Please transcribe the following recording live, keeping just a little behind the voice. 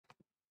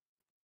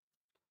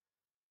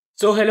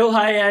So hello,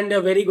 hi, and a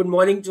very good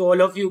morning to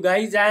all of you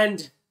guys,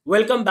 and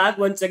welcome back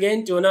once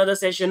again to another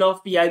session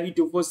of PIB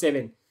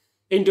 247.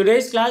 In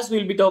today's class,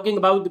 we'll be talking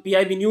about the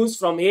PIB news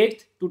from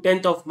 8th to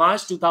 10th of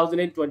March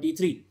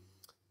 2023.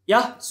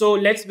 Yeah, so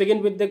let's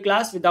begin with the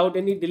class without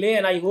any delay,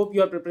 and I hope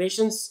your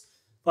preparations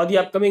for the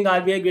upcoming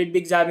RBI Grade B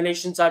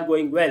examinations are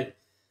going well.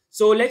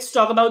 So let's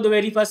talk about the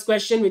very first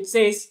question, which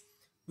says,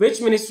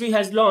 which ministry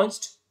has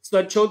launched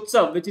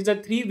Swachhotsav, which is a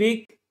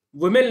 3-week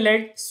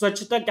women-led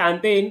Swachhata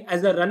campaign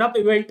as a run-up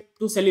event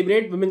to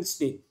celebrate Women's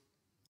Day.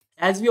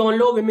 As we all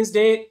know, Women's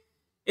Day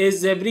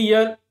is every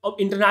year.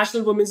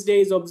 International Women's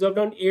Day is observed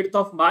on 8th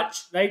of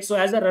March, right? So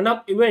as a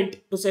run-up event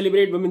to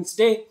celebrate Women's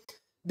Day,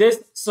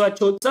 this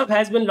Swachhotsav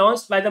has been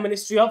launched by the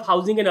Ministry of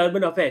Housing and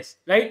Urban Affairs,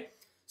 right?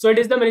 So it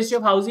is the Ministry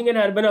of Housing and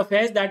Urban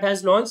Affairs that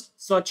has launched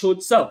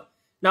Swachhotsav.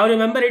 Now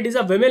remember, it is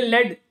a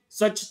women-led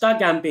Swachhata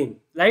campaign,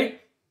 right?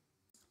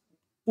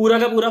 पूरा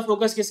का पूरा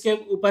focus किसके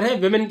ऊपर है?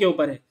 Women के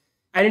ऊपर है.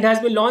 And it has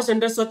been launched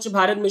under Swachh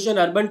Bharat Mission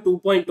Urban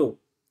 2.0,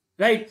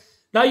 right?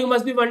 Now you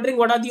must be wondering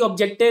what are the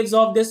objectives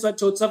of this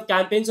Swachhotsav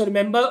campaign. So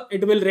remember,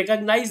 it will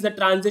recognize the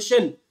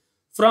transition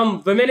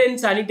from women in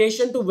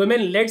sanitation to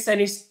women-led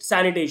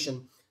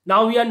sanitation.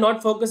 Now we are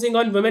not focusing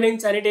on women in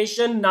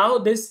sanitation. Now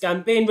this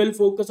campaign will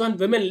focus on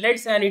women-led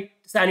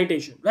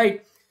sanitation,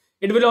 right?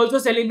 It will also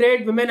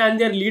celebrate women and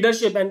their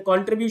leadership and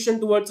contribution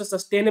towards a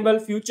sustainable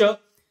future.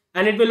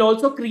 And it will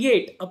also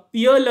create a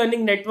peer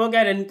learning network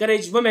and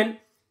encourage women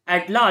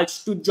at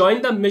large to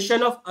join the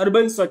mission of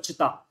urban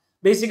Swachhata.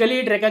 Basically,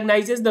 it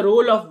recognizes the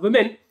role of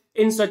women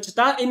in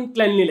Swachhata in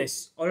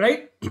cleanliness. All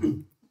right.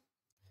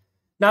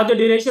 Now, the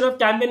duration of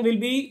campaign will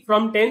be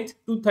from 10th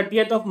to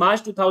 30th of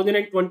March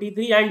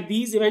 2023, and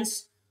these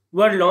events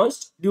were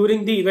launched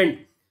during the event.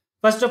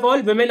 First of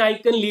all, Women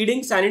Icon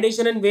Leading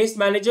Sanitation and Waste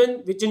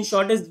Management, which in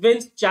short is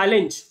WINS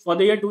Challenge for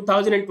the year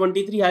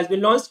 2023 has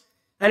been launched,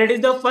 and it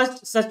is the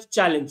first such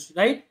challenge,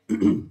 right?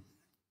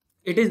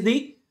 It is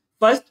the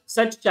first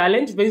such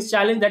challenge, WINS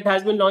Challenge, that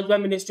has been launched by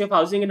Ministry of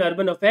Housing and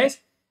Urban Affairs,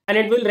 and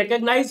it will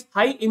recognize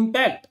high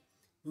impact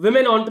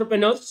women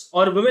entrepreneurs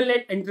or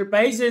women-led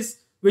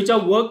enterprises which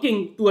are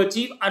working to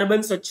achieve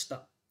urban Swachhata,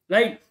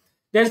 right?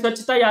 Then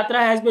Swachhata Yatra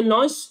has been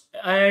launched,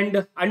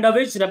 and under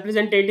which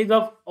representatives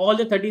of all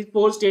the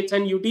 34 states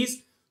and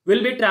UTs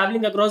will be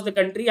traveling across the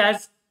country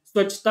as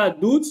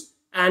Swachhata Doots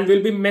and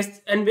will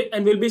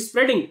be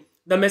spreading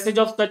the message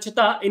of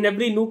Swachhata in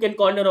every nook and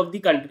corner of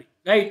the country,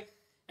 right?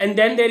 And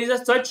then there is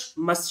a such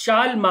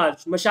Mashal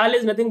March. Mashal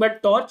is nothing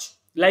but torch,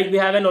 like we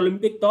have an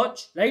Olympic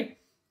torch, right?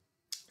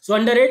 So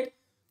under it,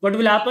 what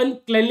will happen?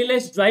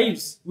 Cleanliness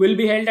drives will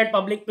be held at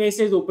public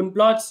places, open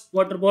plots,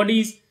 water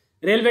bodies,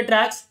 railway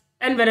tracks,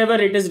 and wherever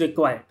it is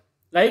required,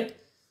 right?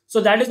 So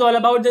that is all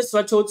about this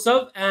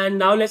Swachhotsav. And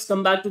now let's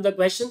come back to the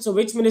question. So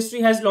which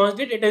ministry has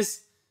launched it? It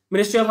is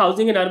Ministry of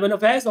Housing and Urban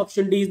Affairs.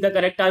 Option D is the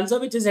correct answer,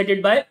 which is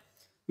headed by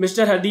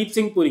Mr. Hardeep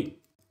Singh Puri.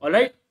 All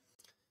right.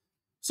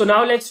 So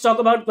now let's talk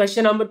about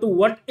question number 2.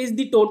 What is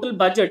the total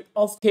budget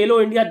of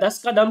Khelo India 10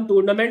 Kadam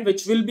tournament,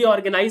 which will be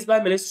organized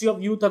by Ministry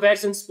of Youth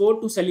Affairs and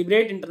Sport to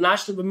celebrate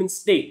International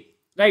Women's Day,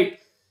 right?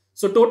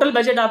 So total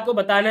budget आपको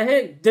बताना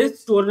है.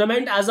 This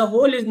tournament as a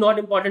whole is not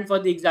important for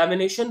the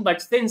examination,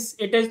 but since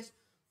it is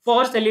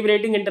for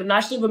celebrating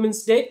International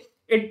Women's Day,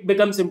 it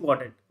becomes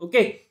important.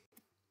 Okay.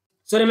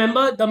 So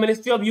remember, the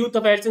Ministry of Youth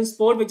Affairs and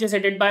Sport, which is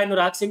headed by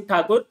Anurag Singh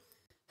Thakur,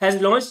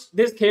 has launched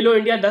this Khelo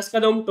India 10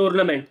 Kadam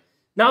tournament.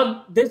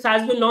 Now, this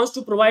has been launched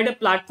to provide a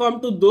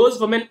platform to those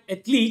women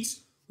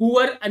athletes who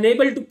were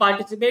unable to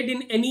participate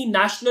in any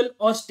national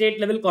or state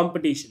level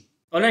competition.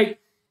 All right.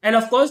 And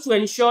of course, to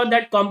ensure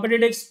that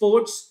competitive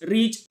sports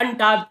reach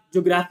untapped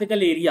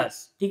geographical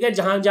areas. ठीक है,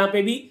 जहां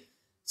पे भी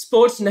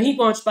sports नहीं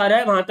पहुंच पा रहा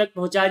है, वहां तक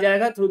पहुंचाया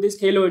जाएगा through this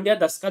Khelo India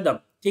 10 Kadam.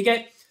 ठीक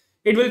है.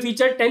 It will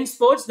feature 10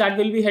 sports that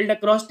will be held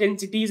across 10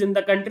 cities in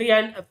the country.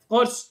 And of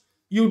course,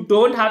 you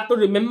don't have to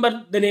remember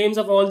the names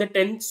of all the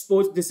 10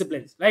 sports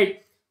disciplines,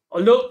 right?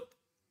 Although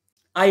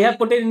I have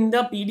put it in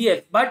the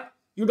PDF, but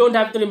you don't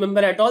have to remember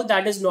at all.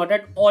 That is not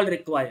at all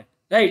required,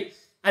 right?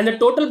 And the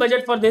total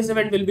budget for this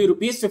event will be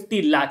rupees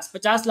 50 lakhs.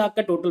 50 lakh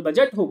ka total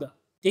budget hoga.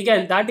 Okay,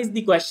 and that is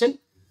the question.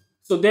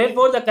 So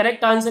therefore, the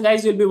correct answer,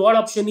 guys, will be what?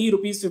 Option E,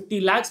 rupees 50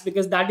 lakhs,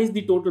 because that is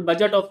the total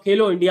budget of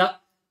Khelo India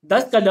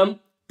 10 Kadam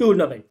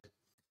tournament.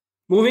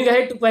 Moving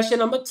ahead to question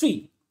number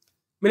 3.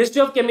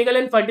 Ministry of Chemical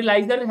and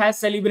Fertilizer has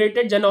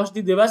celebrated Jan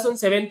Aushadhi Divas on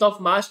 7th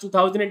of March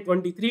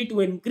 2023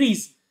 to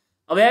increase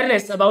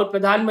awareness about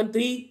Pradhan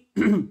Mantri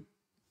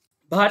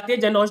Bharatiya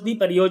Jan Aushadhi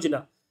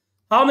Pariyojana.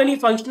 How many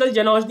functional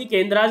Jan Aushadhi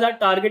Kendras are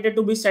targeted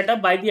to be set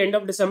up by the end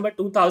of December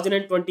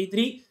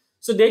 2023?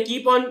 So they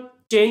keep on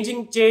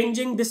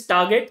changing this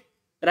target,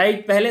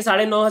 right? Pehle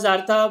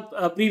 9,500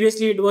 tha.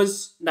 Previously it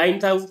was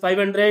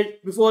 9,500.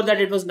 Before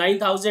that it was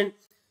 9,000.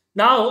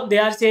 Now they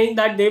are saying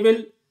that they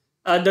will,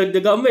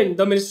 the government,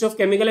 the Ministry of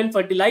Chemical and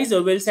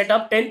Fertilizer will set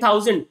up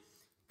 10,000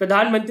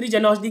 Pradhan Mantri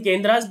Jan Aushadhi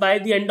Kendras by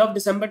the end of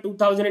December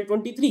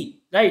 2023,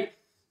 right?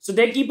 So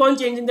they keep on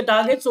changing the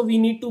target, so we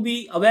need to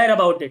be aware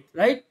about it,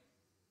 right?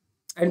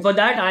 And for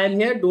that, I am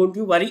here, don't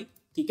you worry,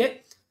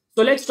 okay?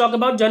 So let's talk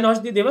about Jan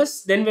Aushadhi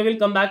Divas. Then we will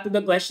come back to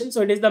the question.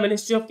 So it is the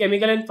Ministry of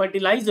Chemical and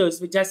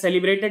Fertilizers which has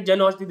celebrated Jan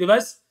Aushadhi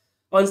Divas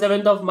on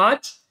 7th of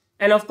March.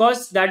 And of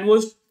course, that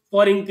was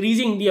for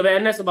increasing the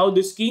awareness about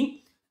this scheme,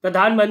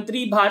 Pradhan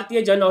Mantri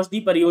Bharatiya Jan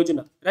Aushadhi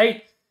Pariyojana.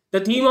 Right. The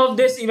theme of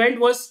this event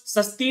was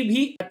Sasti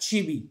Bhi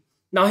Achhi Bhi.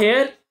 Now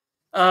here,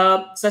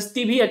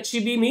 Sasti Bhi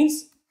Achhi Bhi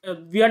means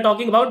we are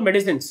talking about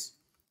medicines.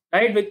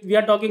 Right. We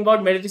are talking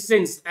about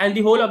medicines, and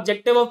the whole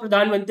objective of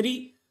Pradhan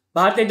Mantri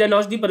Bharatiya Jan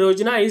Aushadhi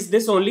Pariyojana is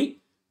this only,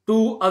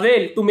 to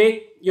avail, to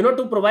make,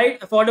 to provide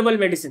affordable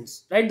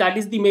medicines, right? That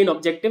is the main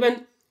objective,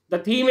 and the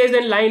theme is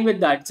in line with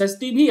that.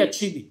 Sasti bhi,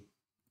 achhi bhi.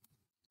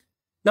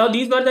 Now,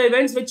 these were the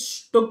events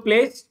which took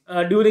place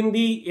during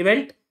the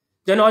event.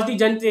 Jan Aushadhi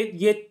Jan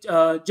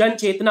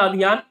Chetna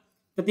Abhiyan,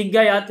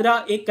 Pratigya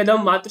Yatra, Ek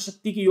Kadam Matra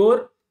Shakti Ki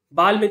Or,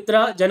 Bal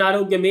Mitra, Jan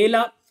Arogya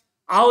Mela,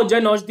 Aao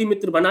Jan Aushadhi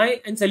Mitra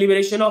Banaye, and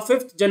celebration of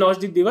 5th Jan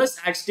Aushadhi Divas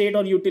at state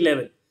or UT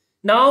level.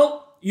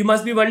 Now, you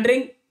must be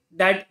wondering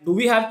that do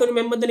we have to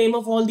remember the name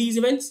of all these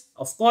events?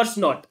 Of course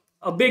not.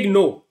 A big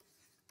no.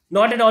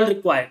 Not at all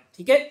required.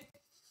 Okay?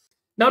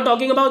 Now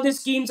talking about this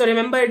scheme, so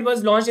remember it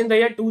was launched in the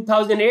year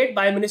 2008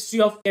 by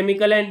Ministry of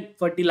Chemical and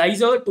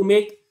Fertilizer to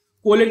make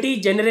quality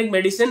generic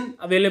medicine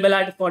available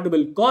at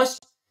affordable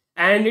cost,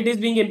 and it is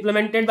being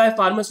implemented by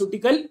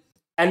Pharmaceutical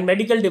and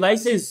Medical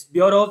Devices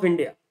Bureau of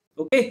India.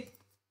 Okay?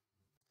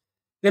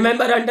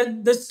 Remember, under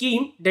the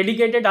scheme,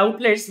 dedicated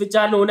outlets which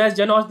are known as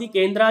Jan Aushadhi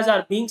Kendras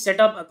are being set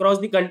up across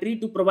the country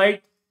to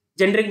provide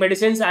generic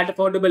medicines at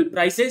affordable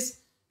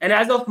prices. And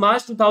as of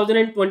March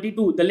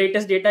 2022, the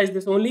latest data is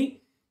this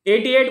only,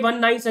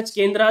 8819 such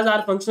Kendras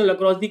are functional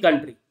across the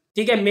country.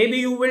 Okay, maybe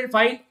you will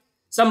find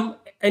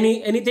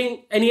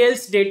any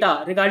else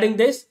data regarding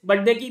this,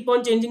 but they keep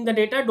on changing the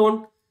data.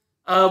 Don't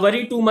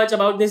worry too much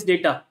about this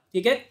data.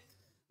 Okay,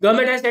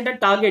 government has set a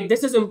target.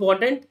 This is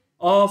important,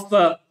 of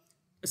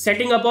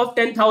setting up of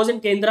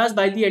 10,000 Kendras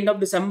by the end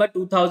of December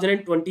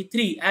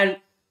 2023, and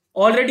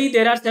already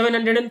there are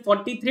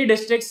 743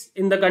 districts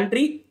in the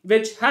country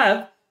which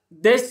have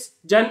this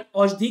Jan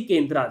Aushadhi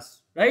Kendras,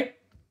 right?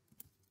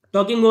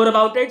 Talking more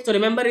about it, so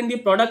remember, in the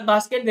product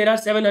basket there are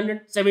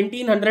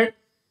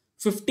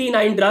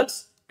 1,759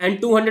 drugs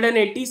and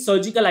 280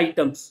 surgical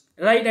items,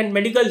 right? And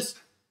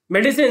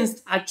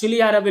medicines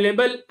actually are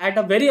available at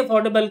a very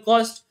affordable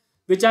cost,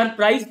 which are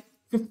priced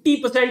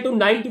 50% to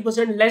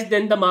 90% less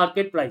than the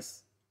market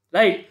price.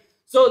 Right.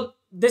 So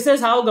this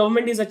is how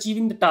government is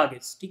achieving the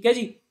targets. Okay,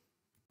 ji?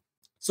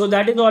 So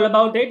that is all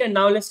about it. And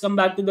now let's come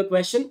back to the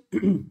question.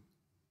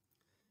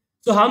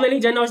 So how many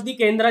Jan Aushadhi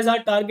Kendras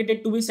are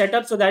targeted to be set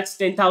up? So that's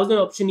 10,000.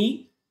 Option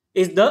E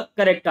is the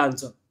correct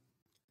answer.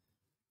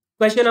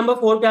 Question number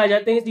 4 पे आ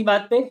जाते हैं इसी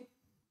बात पे.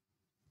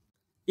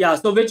 Yeah.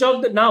 So which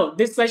of the, now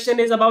this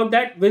question is about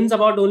that wins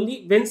award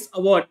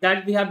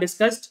that we have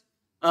discussed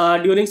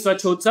during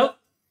Swachhotsav.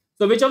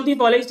 So which of the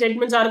following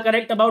statements are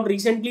correct about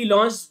recently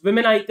launched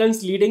Women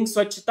Icons Leading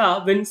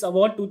Swachhata Wins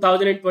Award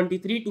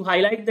 2023 to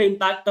highlight the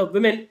impact of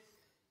women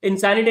in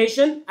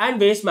sanitation and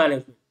waste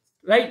management,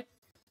 right?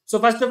 So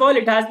first of all,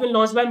 it has been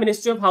launched by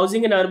Ministry of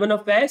Housing and Urban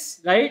Affairs,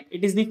 right?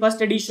 It is the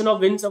first edition of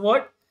Wins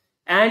Award,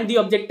 and the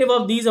objective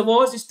of these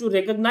awards is to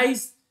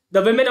recognize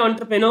the women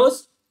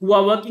entrepreneurs who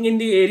are working in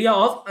the area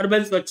of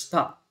urban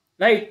Swachhata,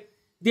 right?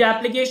 The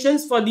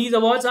applications for these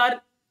awards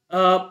are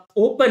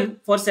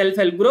open for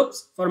self-help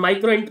groups, for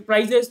micro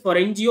enterprises, for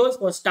NGOs,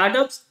 for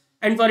startups,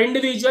 and for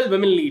individual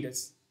women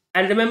leaders.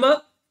 And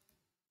remember,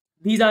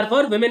 these are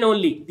for women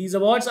only. These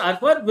awards are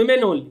for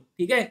women only.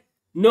 Okay?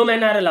 No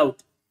men are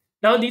allowed.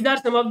 Now, these are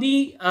some of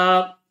the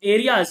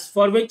areas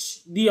for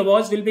which the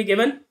awards will be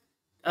given.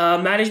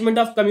 Management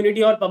of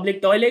community or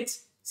public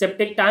toilets,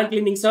 septic tank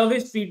cleaning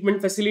service, treatment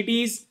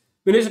facilities,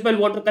 municipal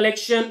water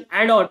collection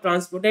and or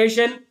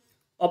transportation,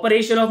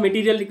 operation of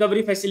material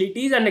recovery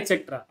facilities, and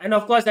etc. And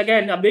of course,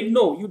 again, a big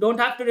no. You don't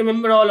have to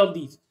remember all of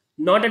these.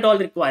 Not at all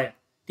required.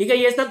 ठीक है,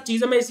 ये सब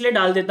चीजें मैं इसलिए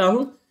डाल देता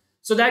हूँ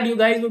so that you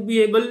guys would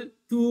be able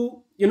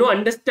to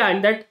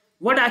understand that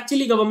what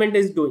actually government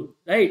is doing,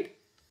 right?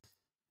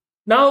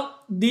 Now,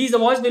 these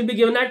awards will be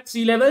given at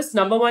 3 levels.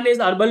 Number 1 is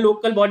urban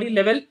local body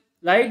level,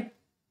 right?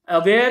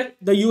 Where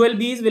the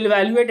ULBs will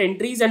evaluate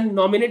entries and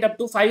nominate up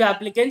to 5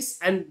 applicants,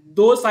 and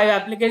those 5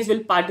 applicants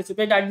will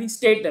participate at the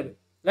state level,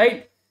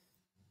 right?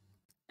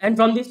 And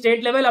from the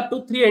state level, up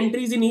to 3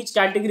 entries in each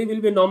category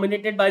will be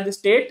nominated by the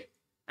state,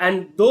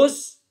 and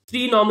those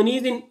 3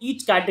 nominees in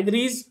each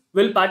categories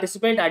will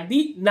participate at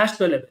the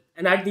national level.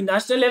 And at the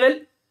national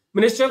level,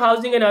 Ministry of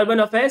Housing and Urban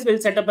Affairs will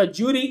set up a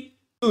jury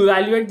to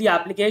evaluate the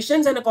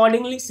applications and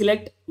accordingly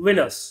select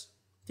winners.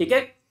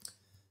 Okay?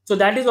 So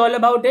that is all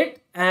about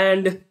it.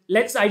 And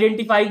let's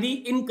identify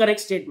the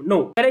incorrect statement.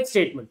 No, correct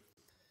statement.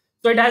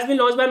 So it has been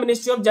launched by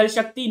Ministry of Jal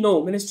Shakti.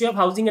 No, Ministry of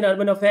Housing and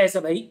Urban Affairs.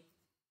 Bhai.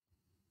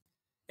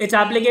 Its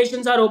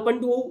applications are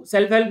open to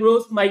self-help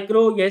groups,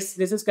 micro. Yes,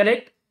 this is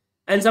correct.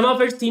 And some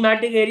of its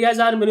thematic areas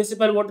are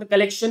municipal water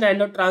collection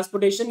and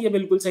transportation. ये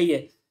बिल्कुल सही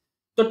है.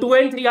 So 2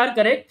 and 3 are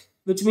correct,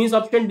 which means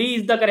option D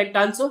is the correct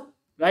answer,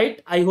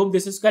 right? I hope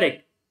this is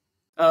correct.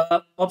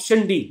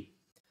 Option D.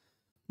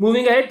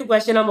 Moving ahead to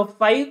question number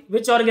 5.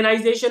 Which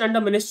organization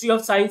under Ministry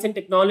of Science and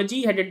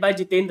Technology headed by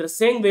Jitendra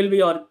Singh will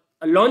be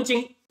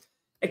launching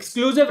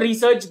exclusive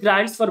research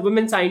grants for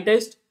women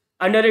scientists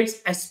under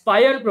its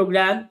Aspire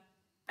program?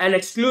 An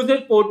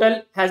exclusive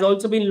portal has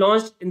also been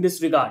launched in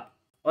this regard.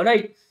 All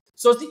right.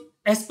 So the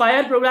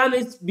Aspire program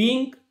is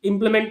being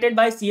implemented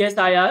by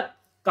CSIR,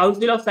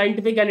 Council of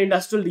Scientific and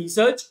Industrial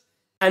Research,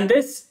 and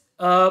this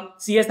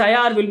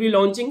CSIR will be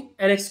launching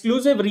an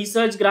exclusive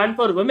research grant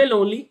for women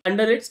only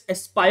under its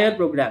Aspire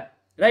program.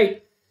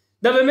 Right.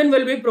 The women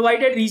will be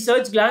provided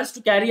research grants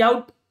to carry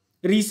out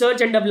research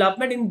and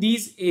development in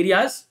these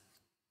areas,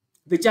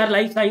 which are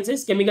life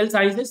sciences, chemical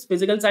sciences,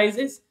 physical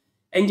sciences,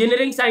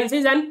 engineering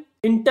sciences, and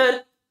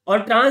inter or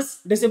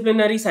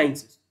transdisciplinary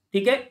sciences.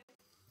 Okay?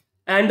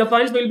 And the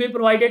funds will be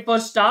provided for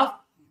staff,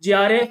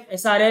 GRF,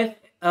 SRF,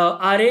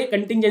 RA,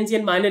 contingency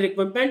and minor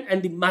equipment,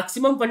 and the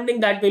maximum funding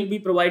that will be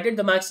provided,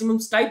 the maximum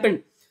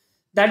stipend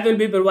that will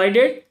be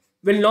provided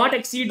will not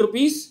exceed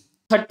rupees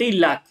 30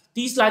 lakh.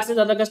 30 lakh से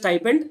ज्यादा का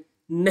stipend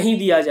नहीं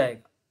दिया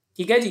जाएगा.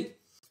 ठीक है जी?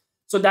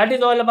 So that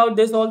is all about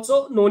this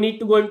also. No need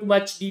to go into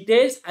much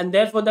details, and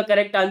therefore the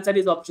correct answer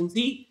is option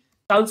C,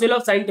 Council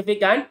of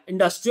Scientific and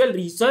Industrial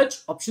Research,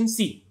 option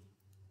C.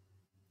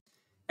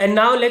 And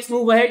now let's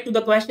move ahead to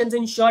the questions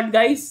in short,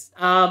 guys.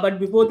 But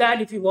before that,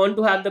 if you want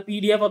to have the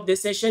PDF of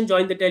this session,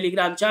 join the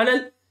Telegram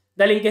channel.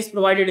 The link is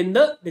provided in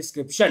the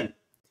description.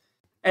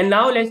 And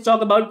now let's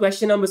talk about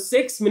question number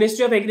 6.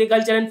 Ministry of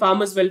Agriculture and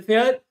Farmers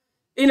Welfare,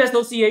 in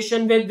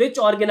association with which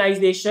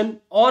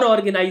organization or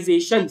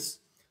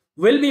organizations,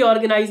 will be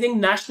organizing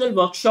national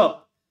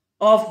workshop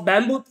of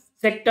bamboo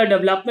sector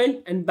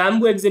development and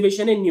bamboo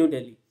exhibition in New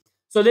Delhi.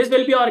 So this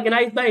will be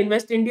organized by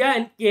Invest India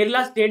and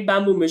Kerala State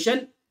Bamboo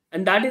Mission.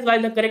 And that is why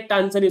the correct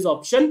answer is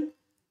option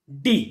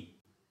D.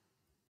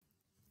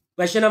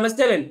 Question number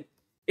 7.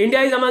 India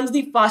is amongst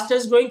the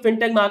fastest growing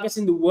fintech markets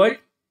in the world.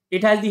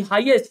 It has the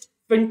highest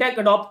fintech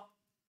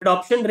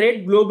adoption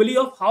rate globally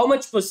of how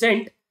much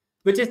percent,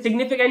 which is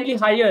significantly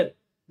higher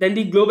than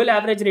the global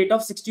average rate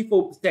of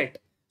 64%.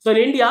 So in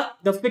India,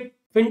 the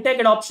fintech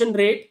adoption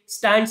rate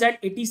stands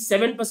at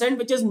 87%,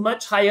 which is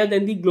much higher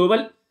than the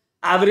global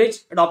average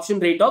adoption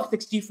rate of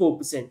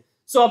 64%.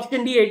 So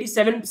option D,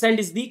 87%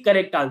 is the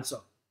correct answer.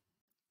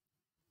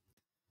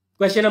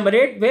 Question number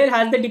 8. Where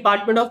has the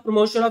Department of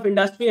Promotion of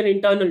Industry and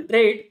Internal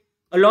Trade,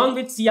 along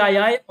with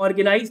CII,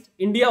 organized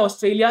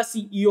India-Australia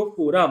CEO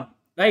Forum?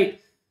 Right.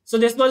 So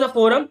this was a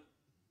forum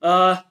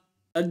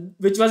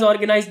which was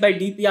organized by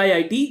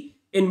DPIIT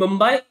in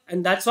Mumbai,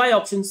 and that's why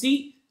option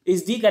C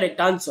is the correct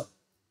answer.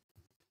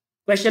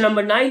 Question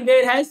number 9.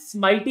 Where has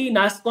Mighty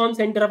NASSCOM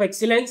Center of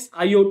Excellence,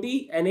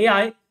 IoT and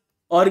AI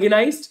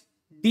organized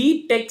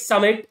Deep Tech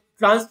Summit,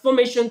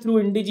 Transformation through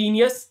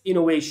Indigenous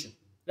Innovation?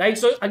 Right.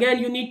 So again,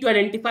 you need to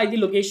identify the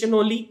location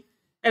only.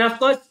 And of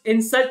course,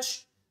 in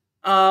such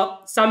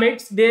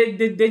summits,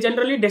 they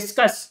generally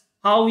discuss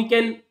how we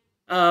can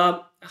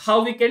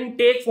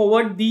take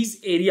forward these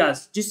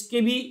areas.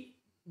 जिसके भी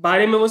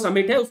बारे में वो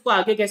summit है, उसको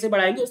आगे कैसे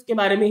बढ़ाएंगे, उसके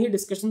बारे में ही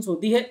discussions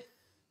होती है.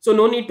 So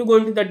no need to go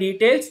into the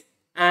details.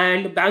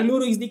 And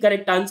Bangalore is the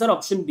correct answer,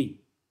 option B.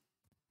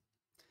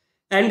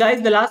 And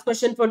guys, the last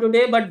question for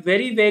today, but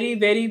very, very,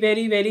 very,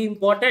 very, very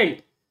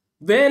important.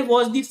 Where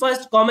was the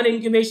first common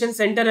incubation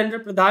center under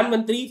Pradhan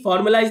Mantri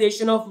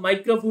Formalization of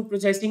Micro Food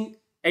Processing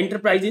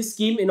Enterprises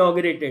scheme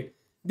inaugurated?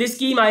 This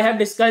scheme I have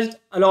discussed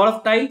a lot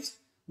of times,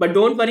 but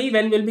don't worry,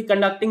 when we'll be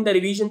conducting the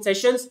revision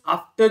sessions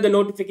after the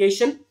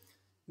notification,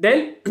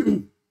 then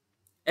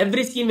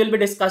every scheme will be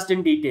discussed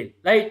in detail,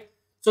 right?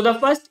 So the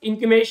first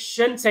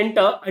incubation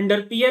center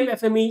under PM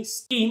FME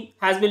scheme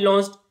has been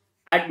launched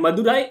at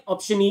Madurai.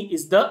 Option E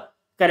is the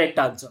correct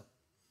answer.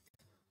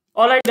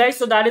 Alright guys,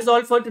 so that is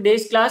all for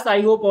today's class. I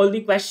hope all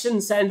the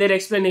questions and their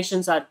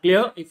explanations are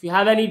clear. If you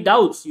have any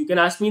doubts, you can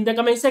ask me in the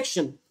comment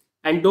section.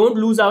 And don't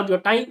lose out your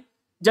time.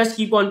 Just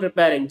keep on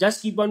preparing.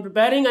 Just keep on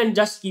preparing and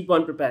just keep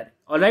on preparing.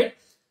 Alright.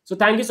 So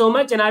thank you so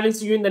much, and I will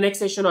see you in the next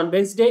session on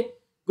Wednesday.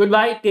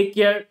 Goodbye, take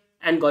care,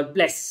 and God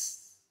bless.